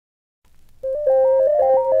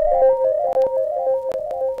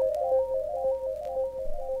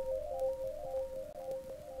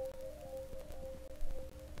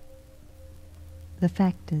The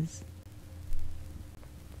factors.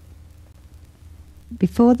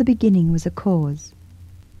 Before the beginning was a cause,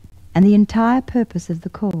 and the entire purpose of the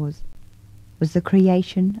cause was the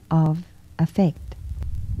creation of effect.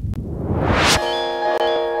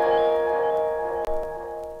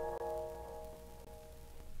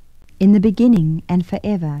 In the beginning and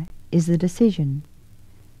forever is the decision,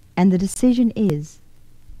 and the decision is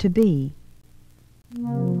to be.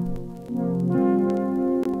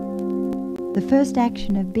 The first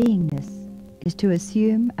action of beingness is to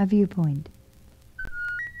assume a viewpoint.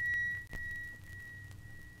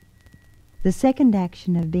 The second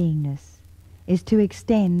action of beingness is to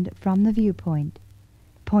extend from the viewpoint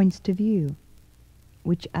points to view,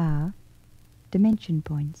 which are dimension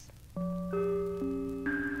points.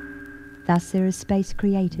 Thus there is space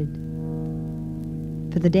created,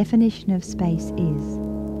 for the definition of space is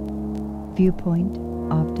viewpoint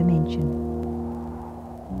of dimension.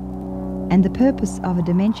 And the purpose of a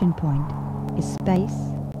dimension point is space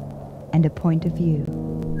and a point of view.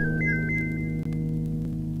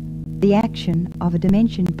 The action of a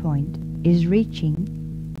dimension point is reaching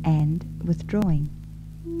and withdrawing.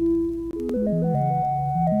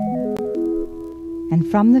 And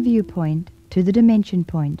from the viewpoint to the dimension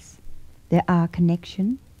points, there are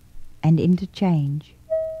connection and interchange.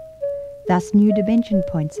 Thus new dimension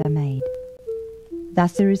points are made.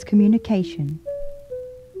 Thus there is communication.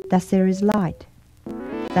 Thus there is light.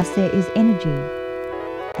 Thus there is energy.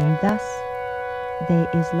 And thus there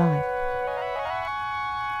is life.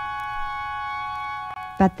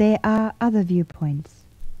 But there are other viewpoints,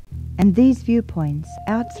 and these viewpoints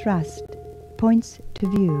outthrust points to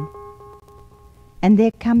view, and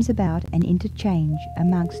there comes about an interchange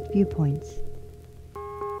amongst viewpoints.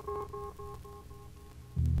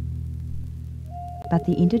 But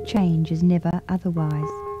the interchange is never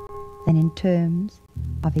otherwise than in terms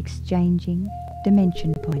of exchanging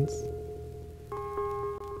dimension points.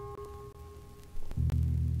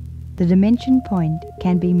 The dimension point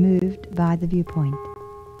can be moved by the viewpoint.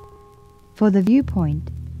 For the viewpoint,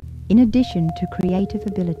 in addition to creative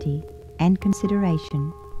ability and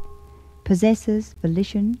consideration, possesses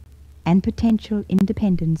volition and potential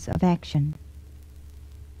independence of action.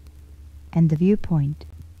 And the viewpoint,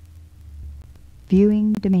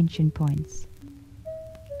 viewing dimension points,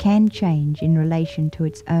 can change in relation to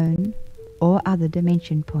its own or other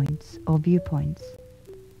dimension points or viewpoints.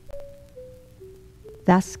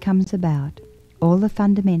 Thus comes about all the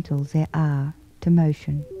fundamentals there are to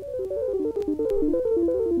motion.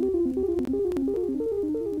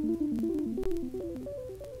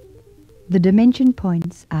 The dimension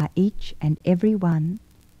points are each and every one,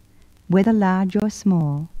 whether large or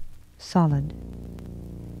small, solid.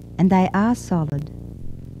 And they are solid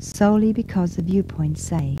solely because the viewpoints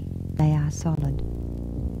say they are solid.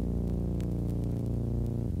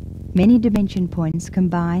 Many dimension points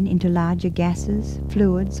combine into larger gases,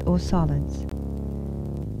 fluids, or solids.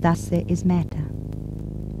 Thus there is matter.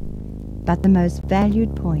 But the most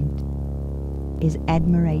valued point is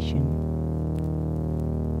admiration.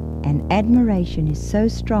 And admiration is so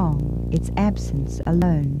strong, its absence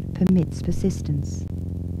alone permits persistence.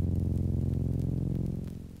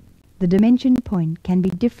 The dimension point can be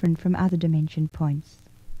different from other dimension points,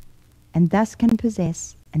 and thus can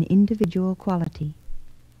possess an individual quality.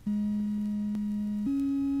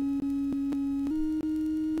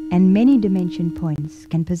 And many dimension points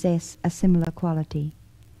can possess a similar quality.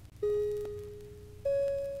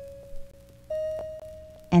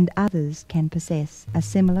 And others can possess a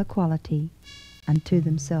similar quality unto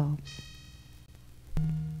themselves.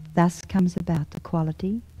 Thus comes about the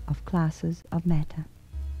quality of classes of matter.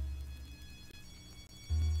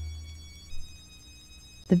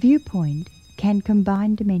 The viewpoint can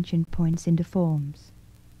combine dimension points into forms,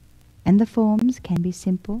 and the forms can be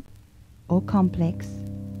simple or complex,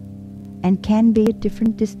 and can be at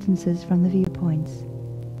different distances from the viewpoints,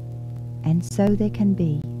 and so there can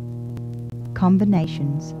be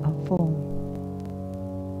combinations of form.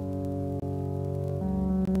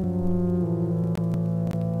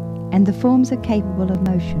 And the forms are capable of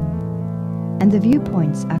motion, and the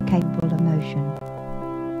viewpoints are capable of motion,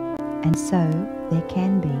 and so there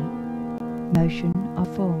can be motion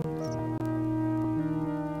of forms.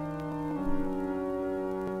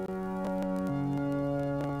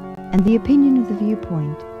 And the opinion of the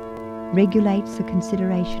viewpoint regulates the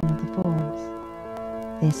consideration of the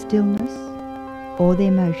forms, their stillness or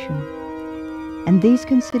their motion, and these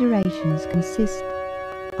considerations consist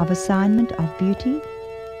of assignment of beauty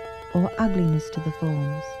or ugliness to the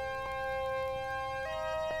forms,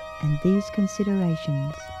 and these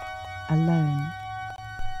considerations alone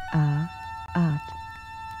are art.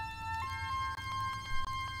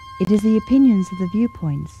 It is the opinions of the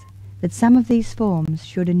viewpoints that some of these forms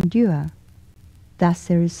should endure. Thus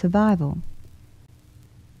there is survival.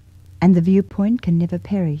 And the viewpoint can never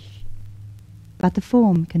perish, but the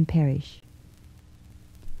form can perish.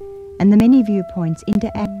 And the many viewpoints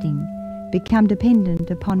interacting become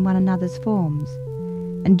dependent upon one another's forms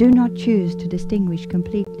and do not choose to distinguish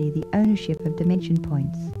completely the ownership of dimension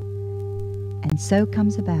points. And so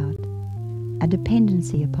comes about a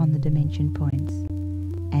dependency upon the dimension points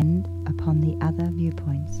and upon the other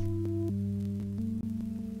viewpoints.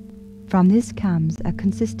 From this comes a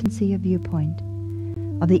consistency of viewpoint,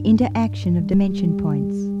 of the interaction of dimension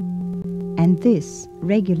points, and this,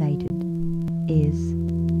 regulated, is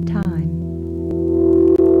time.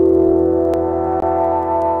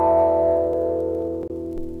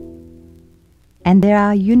 And there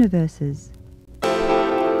are universes.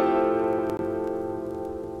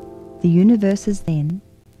 The universes, then,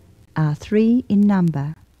 are 3 in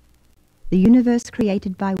number: the universe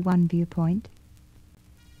created by one viewpoint,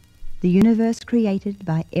 the universe created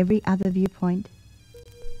by every other viewpoint,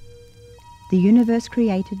 the universe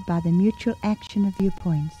created by the mutual action of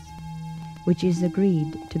viewpoints, which is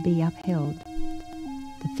agreed to be upheld,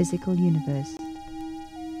 the physical universe.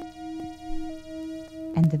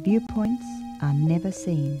 And the viewpoints are never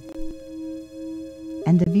seen.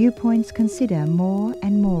 And the viewpoints consider more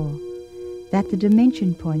and more that the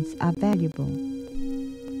dimension points are valuable.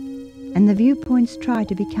 And the viewpoints try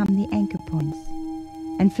to become the anchor points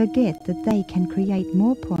and forget that they can create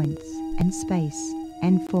more points and space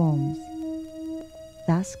and forms.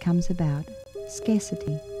 Thus comes about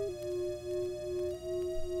scarcity.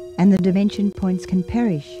 And the dimension points can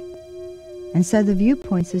perish, and so the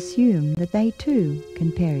viewpoints assume that they too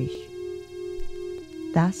can perish.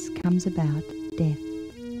 Thus comes about death.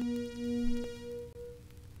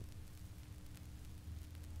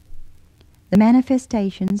 The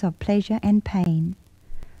manifestations of pleasure and pain,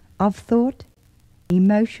 of thought,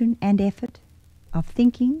 emotion and effort, of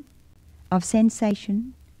thinking, of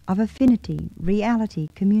sensation, of affinity, reality,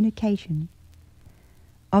 communication,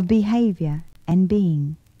 of behavior and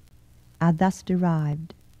being, are thus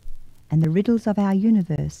derived, and the riddles of our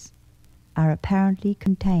universe are apparently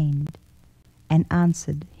contained and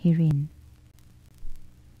answered herein.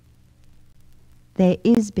 There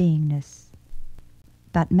is beingness,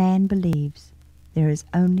 but man believes there is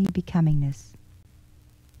only becomingness.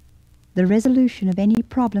 The resolution of any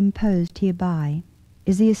problem posed hereby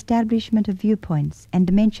is the establishment of viewpoints and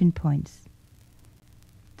dimension points,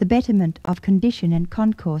 the betterment of condition and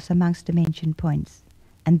concourse amongst dimension points,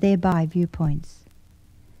 and thereby viewpoints,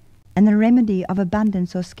 and the remedy of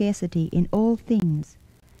abundance or scarcity in all things,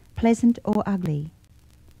 pleasant or ugly,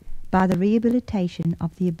 by the rehabilitation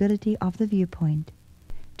of the ability of the viewpoint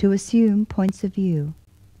to assume points of view,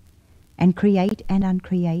 and create and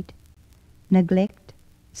uncreate, neglect,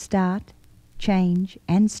 start, change,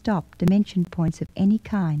 and stop dimension points of any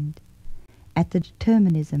kind at the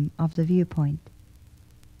determinism of the viewpoint.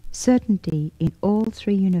 Certainty in all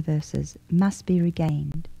 3 universes must be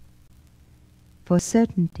regained. For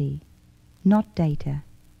certainty, not data,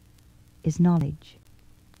 is knowledge.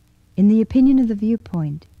 In the opinion of the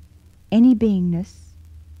viewpoint, any beingness,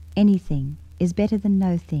 anything, is better than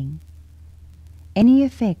no thing. Any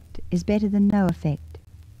effect is better than no effect.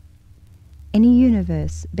 Any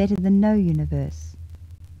universe better than no universe.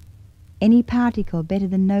 Any particle better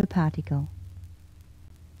than no particle.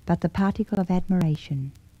 But the particle of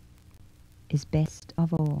admiration is best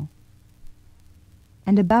of all.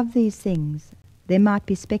 And above these things there might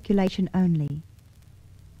be speculation only,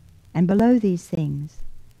 and below these things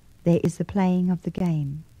there is the playing of the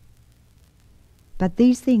game. But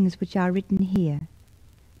these things which are written here,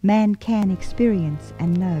 man can experience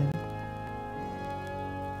and know.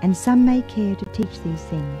 And some may care to teach these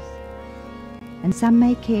things, and some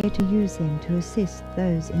may care to use them to assist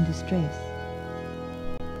those in distress,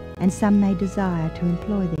 and some may desire to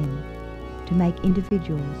employ them to make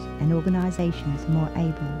individuals and organizations more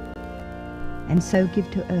able, and so give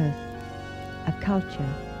to earth a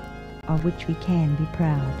culture of which we can be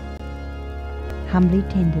proud. Humbly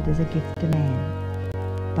tendered as a gift to man,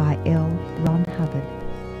 by L. Ron Hubbard,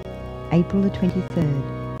 April the 23rd,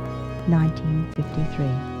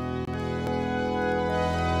 1953.